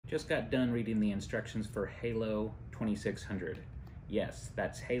Just got done reading the instructions for Halo 2600. Yes,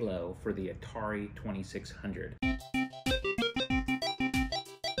 that's Halo for the Atari 2600.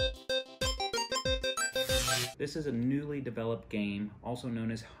 This is a newly developed game, also known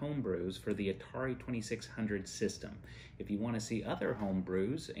as Homebrews, for the Atari 2600 system. If you want to see other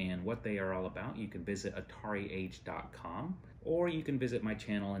homebrews and what they are all about, you can visit atariage.com, or you can visit my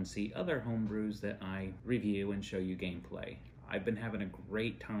channel and see other homebrews that I review and show you gameplay. I've been having a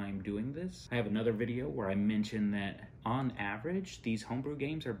great time doing this. I have another video where I mention that on average, these homebrew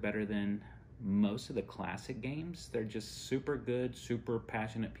games are better than most of the classic games. They're just super good, super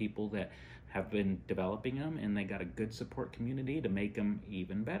passionate people that have been developing them, and they got a good support community to make them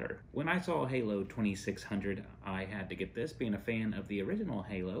even better. When I saw Halo 2600, I had to get this. Being a fan of the original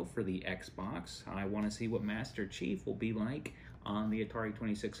Halo for the Xbox, I want to see what Master Chief will be like on the Atari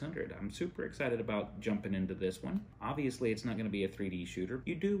 2600. I'm super excited about jumping into this one. Obviously, it's not going to be a 3D shooter.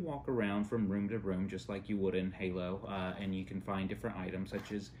 You do walk around from room to room just like you would in Halo, and you can find different items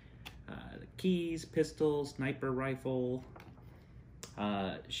such as keys, pistols, sniper rifle,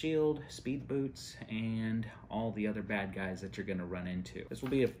 shield, speed boots, and all the other bad guys that you're going to run into. This will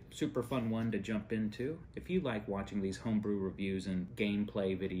be a super fun one to jump into. If you like watching these homebrew reviews and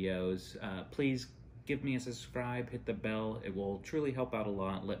gameplay videos, please give me a subscribe, hit the bell. It will truly help out a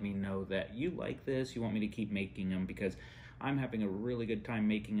lot. Let me know that you like this, you want me to keep making them, because I'm having a really good time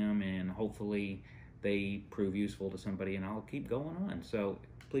making them, and hopefully they prove useful to somebody, and I'll keep going on. So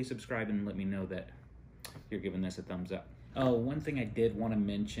please subscribe and let me know that you're giving this a thumbs up. Oh, one thing I did want to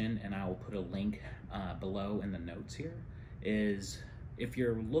mention, and I will put a link below in the notes here, is if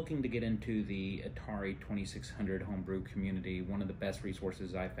you're looking to get into the Atari 2600 homebrew community, one of the best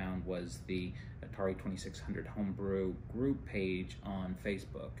resources I found was the Atari 2600 homebrew group page on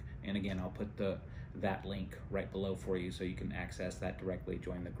Facebook. And again, I'll put that link right below for you so you can access that directly,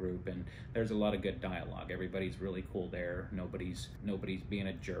 join the group, and there's a lot of good dialogue. Everybody's really cool there. Nobody's being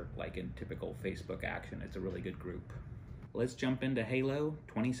a jerk like in typical Facebook action. It's a really good group. Let's jump into Halo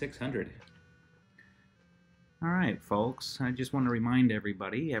 2600. All right, folks, I just want to remind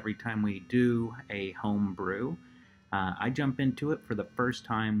everybody, every time we do a homebrew, I jump into it for the first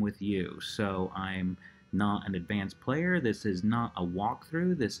time with you. So I'm not an advanced player. This is not a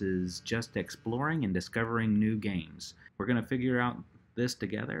walkthrough. This is just exploring and discovering new games. We're going to figure out this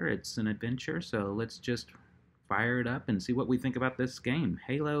together. It's an adventure, so let's just fire it up and see what we think about this game.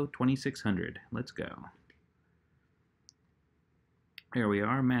 Halo 2600. Let's go. Here we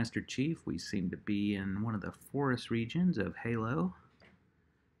are, Master Chief. We seem to be in one of the forest regions of Halo.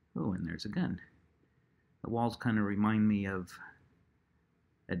 Oh, and there's a gun. The walls kind of remind me of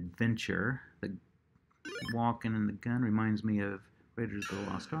Adventure. The walking and the gun reminds me of Raiders of the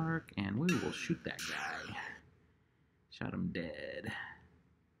Lost Ark, and we will shoot that guy. Shot him dead.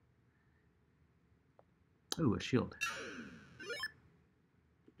 Ooh, a shield.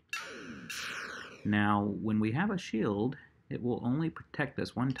 Now, when we have a shield, it will only protect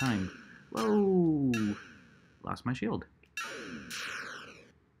us one time. Whoa! Lost my shield.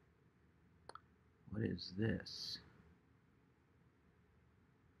 What is this?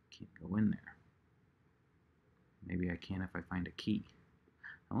 Can't go in there. Maybe I can if I find a key.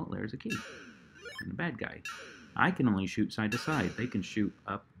 Oh, there's a key. And a bad guy. I can only shoot side to side. They can shoot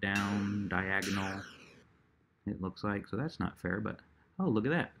up, down, diagonal. It looks like, so that's not fair, but oh, look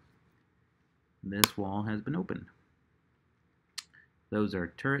at that. This wall has been opened. Those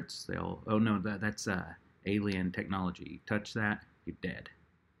are turrets. Oh no, that's alien technology. Touch that, you're dead.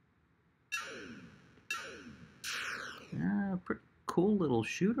 Pretty cool little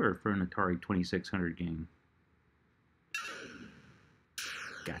shooter for an Atari 2600 game.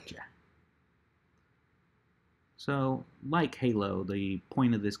 Gotcha. So, like Halo, the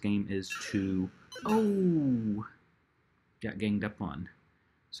point of this game is to... Oh! Got ganged up on.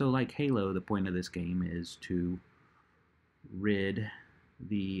 So, like Halo, the point of this game is to rid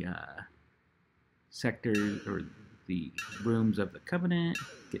the sectors or the rooms of the Covenant,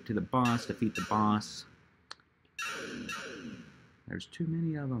 get to the boss, defeat the boss. There's too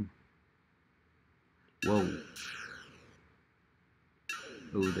many of them. Whoa.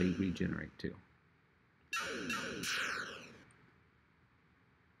 Oh, they regenerate too.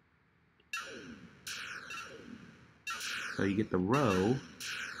 So you get the row,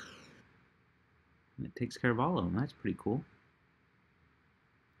 and it takes care of all of them. That's pretty cool.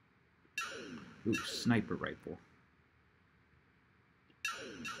 Ooh, sniper rifle.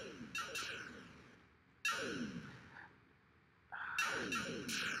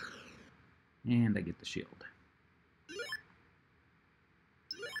 And I get the shield.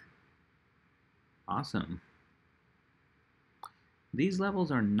 Awesome. These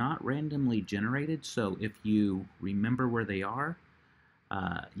levels are not randomly generated, so if you remember where they are,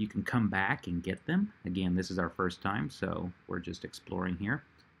 you can come back and get them. Again, this is our first time, so we're just exploring here.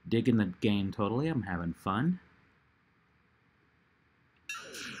 Digging the game totally. I'm having fun.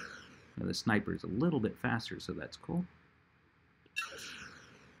 Now, the sniper is a little bit faster, so that's cool.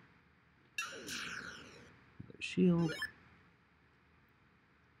 Another shield.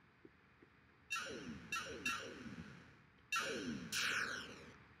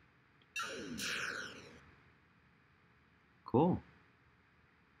 Cool.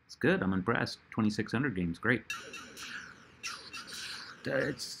 It's good. I'm impressed. 2600 games. Great.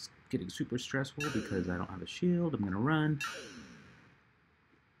 It's getting super stressful because I don't have a shield. I'm going to run.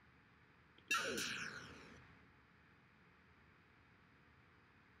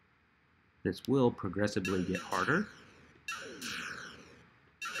 This will progressively get harder.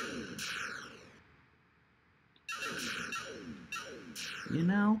 You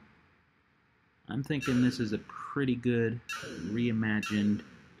know, I'm thinking this is a pretty good reimagined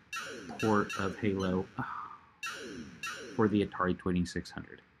port of Halo for the Atari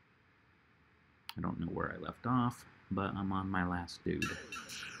 2600. I don't know where I left off, but I'm on my last dude.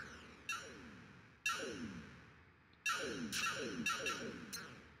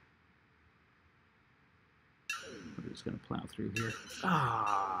 We're just going to plow through here.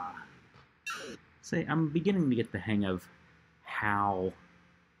 Say, I'm beginning to get the hang of how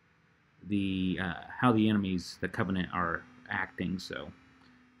the enemies, the Covenant, are acting, so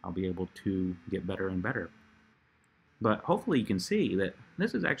I'll be able to get better and better. But hopefully you can see that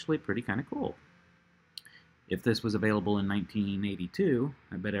this is actually pretty kind of cool. If this was available in 1982,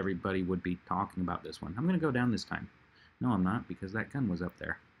 I bet everybody would be talking about this one. I'm going to go down this time. No, I'm not, because that gun was up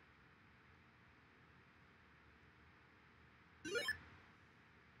there.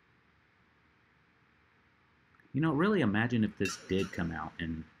 You know, really imagine if this did come out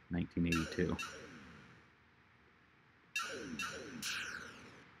in 1982.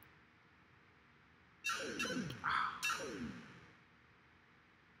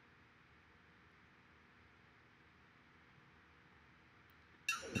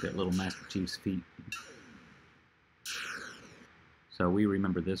 Look at little Master Chief's feet. So we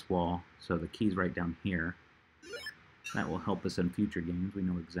remember this wall, so the key's right down here. That will help us in future games. We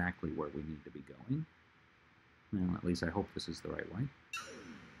know exactly where we need to be going. Well, at least I hope this is the right way.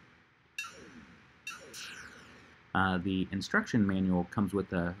 The instruction manual comes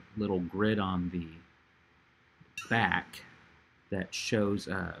with a little grid on the back that shows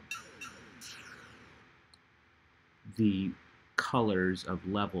the colors of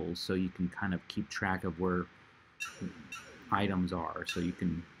levels, so you can kind of keep track of where items are. So you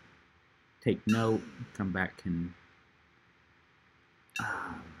can take note, come back and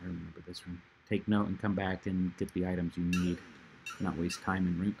I remember this one. Take note and come back and get the items you need. Not waste time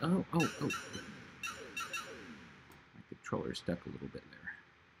and room. Oh. My controller's stuck a little bit there.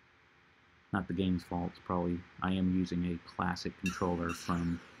 Not the game's fault. It's probably I am using a classic controller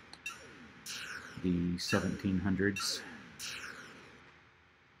from the 1700s.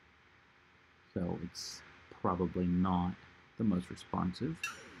 So it's probably not the most responsive.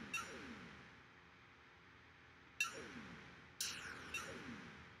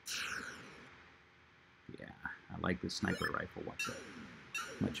 Yeah, I like the sniper rifle. What's it?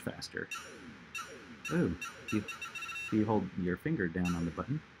 Much faster. Ooh, if you hold your finger down on the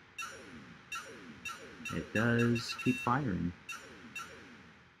button, it does keep firing.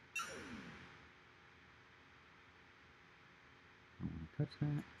 I don't want to touch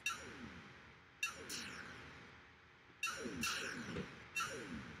that.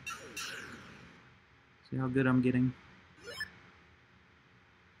 See how good I'm getting?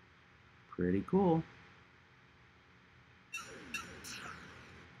 Pretty cool.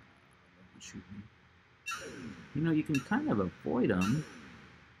 Don't shoot me. You know, you can kind of avoid them.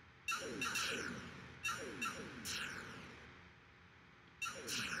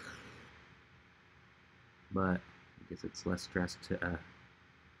 But I guess it's less stress to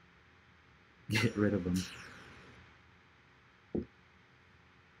get rid of them.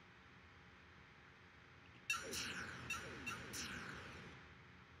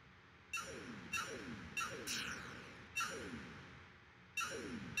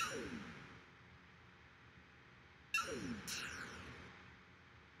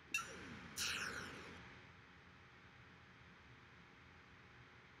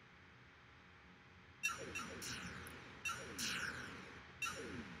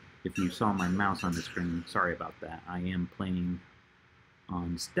 If you saw my mouse on the screen, sorry about that. I am playing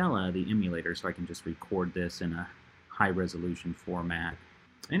on Stella, the emulator, so I can just record this in a high-resolution format.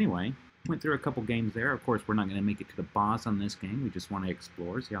 Anyway, Went through a couple games there. Of course, we're not going to make it to the boss on this game. We just want to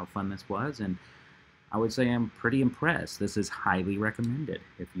explore, see how fun this was, and I would say I'm pretty impressed. This is highly recommended.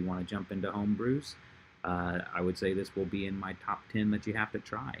 If you want to jump into homebrews, I would say this will be in my top 10 that you have to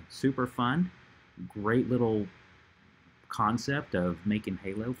try. Super fun, great little concept of making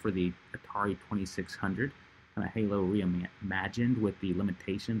Halo for the Atari 2600. Kind of Halo reimagined with the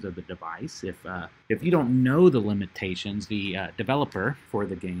limitations of the device. If you don't know the limitations, the developer for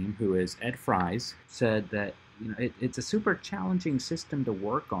the game, who is Ed Fries, said that it's a super challenging system to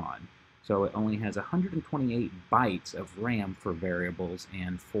work on. So it only has 128 bytes of RAM for variables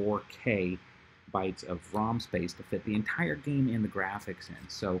and 4K bytes of ROM space to fit the entire game and the graphics in.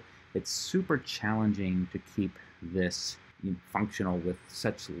 So it's super challenging to keep this functional with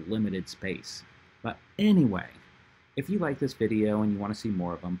such limited space. But anyway, if you like this video and you want to see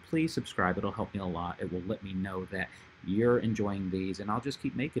more of them, please subscribe. It'll help me a lot. It will let me know that you're enjoying these, and I'll just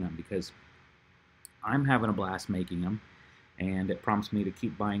keep making them because I'm having a blast making them, and it prompts me to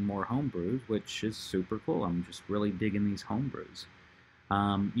keep buying more homebrews, which is super cool. I'm just really digging these homebrews.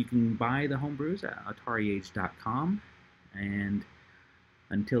 You can buy the homebrews at atariage.com, and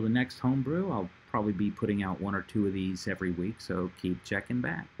until the next homebrew, I'll probably be putting out 1 or 2 of these every week, so keep checking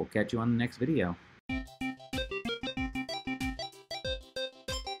back. We'll catch you on the next video.